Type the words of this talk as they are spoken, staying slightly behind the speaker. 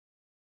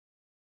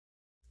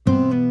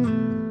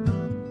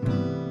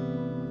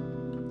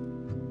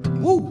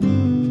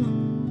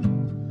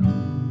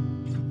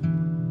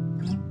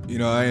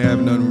I ain't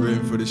have nothing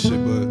written for this shit,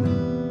 but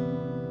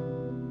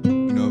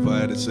if I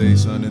had to say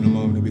something in the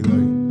moment, it'd be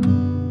like,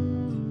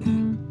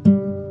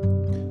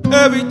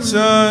 every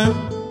time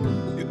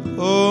you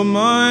hold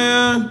my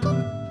hand,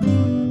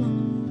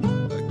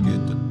 I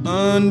get the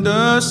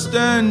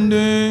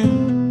understanding.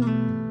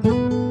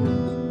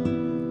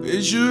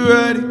 Is you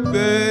ready,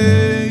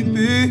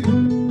 baby?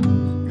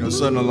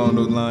 Something along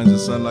those lines or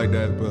something like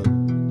that, but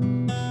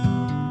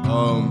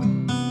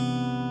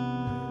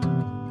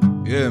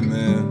yeah,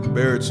 man,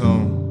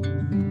 baritone.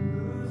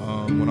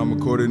 When I'm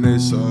recording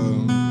this,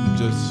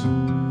 just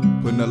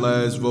putting the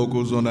last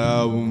vocals on the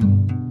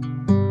album.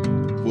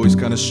 Voice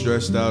kind of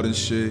stressed out and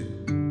shit.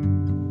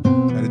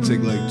 Had to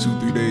take like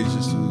 2-3 days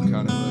just to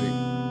kind of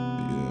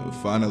like,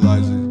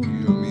 finalize it.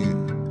 You know what I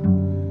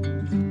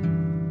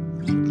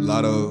mean? A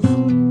lot of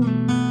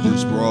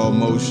just raw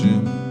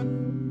emotion.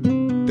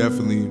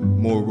 Definitely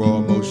more raw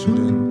emotion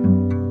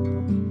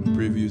than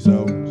previous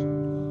albums.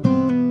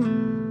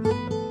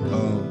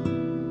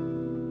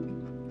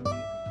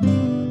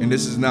 And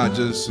this is not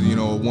just, a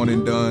one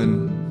and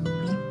done,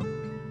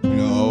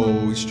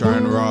 oh, he's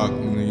trying to rock,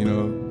 and,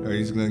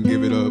 he's gonna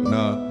give it up.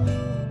 Nah,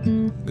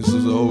 this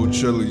is a whole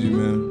trilogy,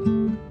 man.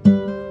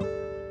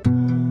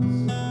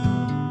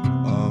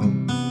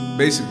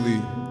 Basically,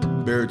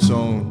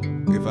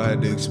 baritone, if I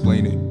had to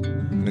explain it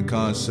in the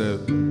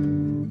concept,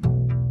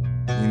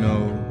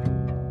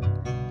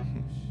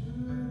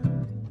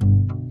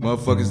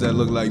 motherfuckers that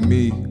look like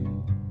me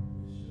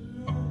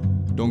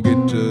don't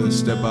get to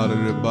step out of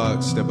their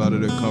box, step out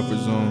of their comfort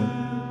zone,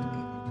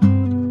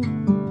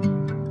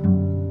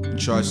 and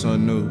try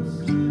something new.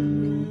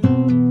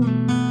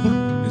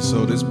 And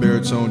so this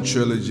baritone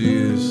trilogy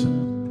is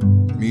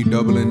me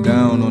doubling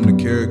down on the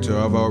character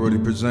I've already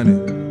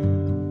presented.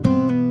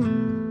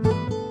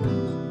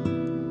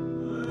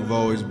 I've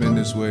always been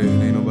this way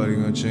and ain't nobody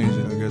gonna change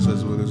it. I guess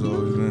that's what it's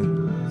always been.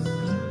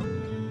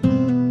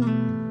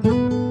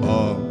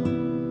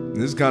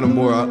 This is kind of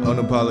more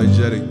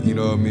unapologetic, you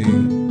know what I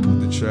mean,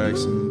 with the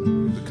tracks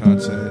and the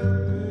content.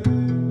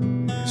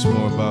 It's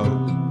more about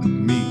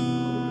me,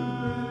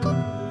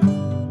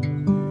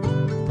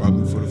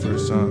 probably for the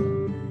first time.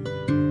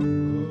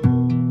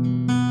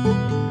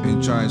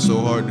 And trying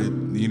so hard to,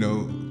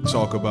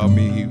 talk about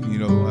me, I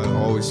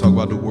always talk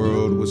about the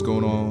world, what's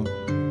going on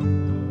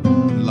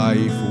in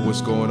life, or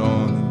what's going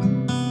on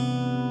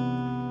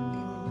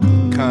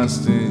in the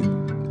constant,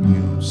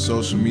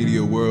 social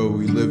media world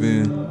we live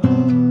in.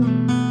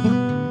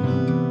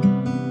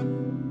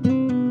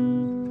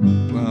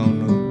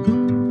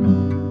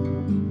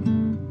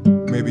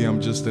 Maybe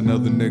I'm just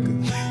another nigga.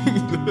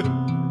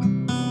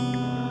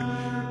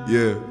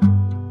 Yeah.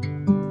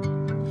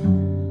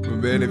 But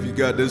man, if you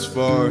got this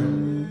far,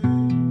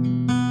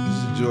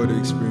 just enjoy the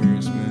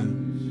experience, man.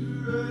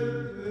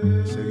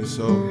 SAVY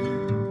Soul,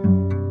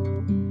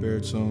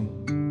 baritone.